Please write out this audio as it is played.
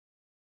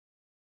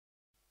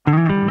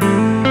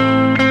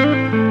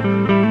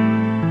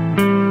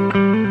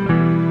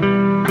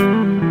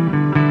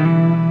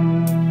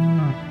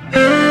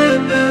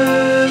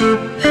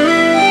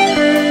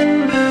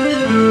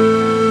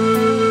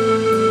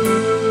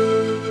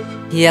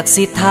อยาก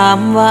สิถาม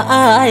ว่า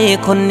อ้าย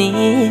คน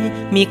นี้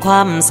มีคว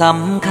ามส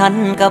ำคัญ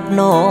กับ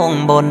น้อง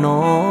บ่โน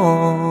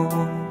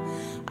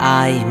อ้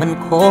ายมัน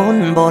คน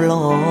บ่ห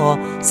ล่อ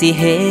สิ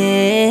เห็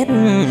น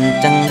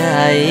จังใด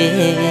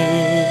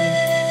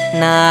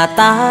หน้า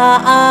ตา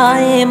อ้า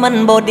ยมัน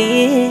บ่ดี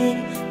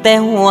แต่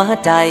หัว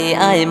ใจ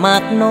อ้ายมั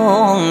กน้อ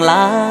งหล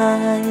า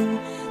ย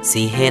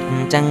สิเฮ็ด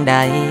จังใด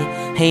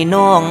ให้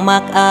น้องมั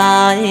กอ้า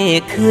ย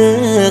คือ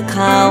เข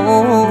า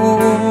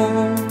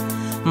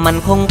มัน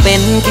คงเป็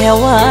นแค่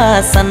วา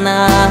สน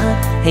า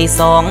ให้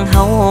สองเฮ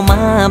ามา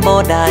บ่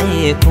ได้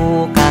คู่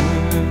กัน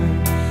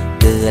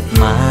เกิด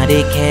มาได้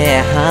แค่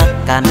ฮัก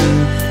กัน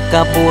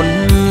ก็บุญ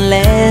แ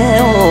ล้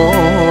ว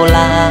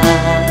ล่ะ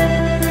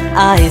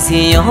อ้ายสิ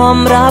ยอม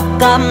รับ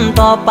กรรม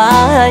ต่อไป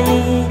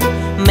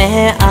แม้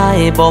อ้า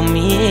ยบ่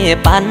มี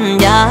ปัญ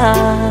ญา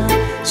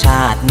ช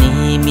าติ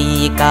นี้มี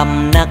กรรม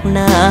หนักหน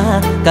า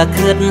ก็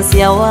คิดเ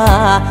สียว่า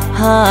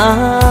เฮา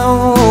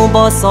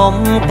บ่สม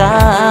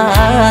กั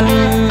น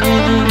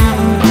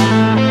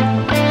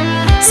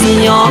สิ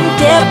ยอม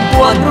เจ็บป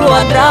วดรว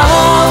ดร้า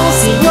ว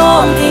สิยอ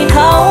มที่เข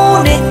า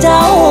ได้เจ้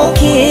าเ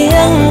คีย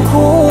ง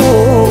คู่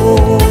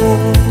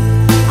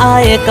อ้า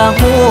ยก็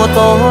ฮู้โต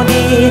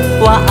ดี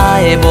ว่าอ้า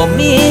ยบ่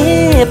มี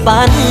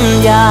ปัญ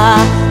ญา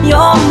ย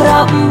อม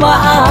รับว่า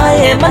อ้าย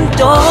มัน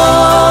จ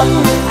น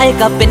อ้าย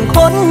ก็เป็นค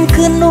น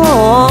คือน้อ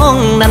ง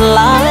นั่น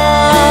ล่ะ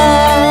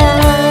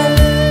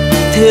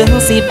ถึง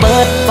สิเปิ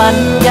ดปัญ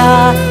ญา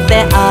แต่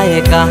อ้าย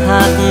ก็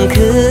หัก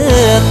คือ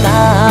เ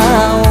ก่า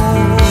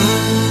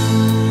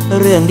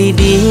เรื่อง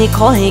ดีๆข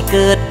อให้เ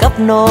กิดกับ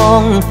น้อ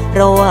ง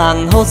ระหว่าง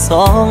เฮาส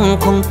อง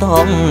คงต้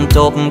องจ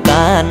บ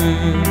กัน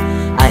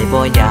อ้ายบ่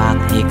อยาก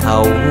ให้เขา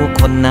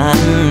คนนั้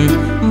น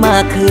มา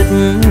ขึ้น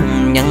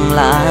ยังห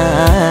ลา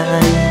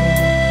ย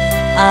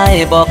อ้าย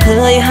บ่เค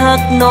ยหั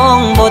กน้อง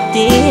บ่จ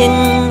ริง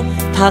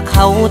ถ้าเข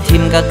าทิ่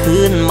มก็คื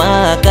นมา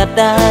ก็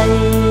ได้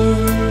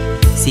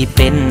สิเ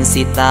ป็น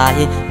สิตาย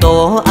โต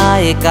อ้า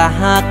ยก็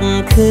หัก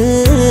คือ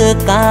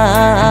เก่า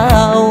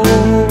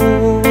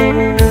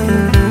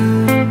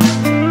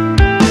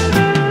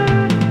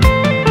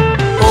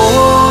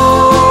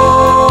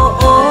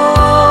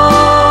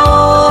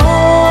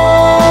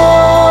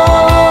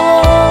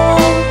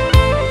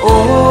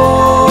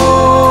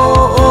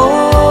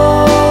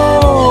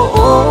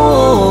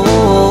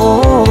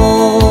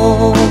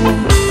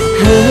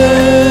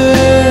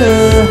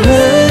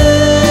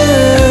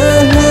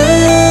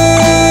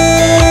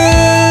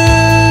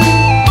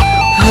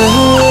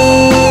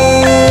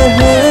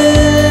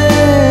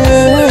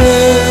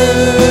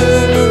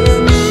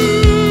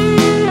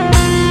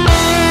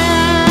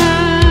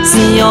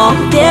สิยอม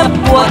เจ็บ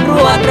ปวดร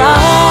วดร้า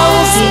ว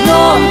สิย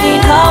อมที่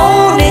เขา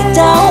ได้เ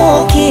จ้า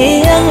เคี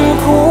ยง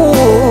คู่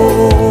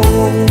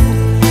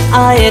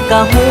อ้ายก็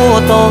ฮู้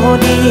โต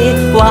ดี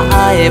ว่า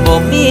อ้ายบ่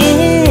มี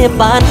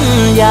ปัญ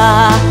ญา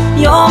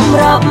ยอม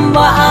รับ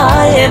ว่าอ้า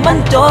ยมัน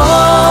จ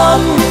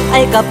นอ้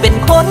ายก็เป็น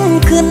คน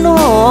คือ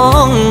น้อ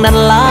งนั่น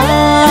ล่ะ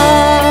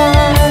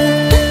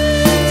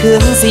ถึ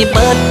งสิเ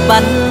บิดปั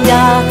ญญ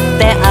าแ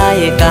ต่อ้าย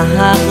ก็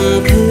หัก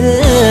คือ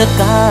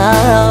เก่า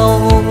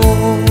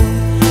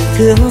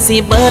ถึงสิ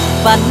เบิด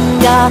ปัญ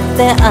ญาแ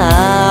ต่อ้า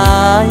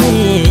ย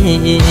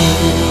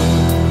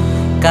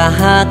ก็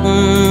หัก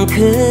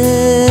คือ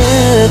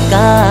เ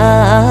ก่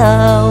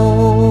า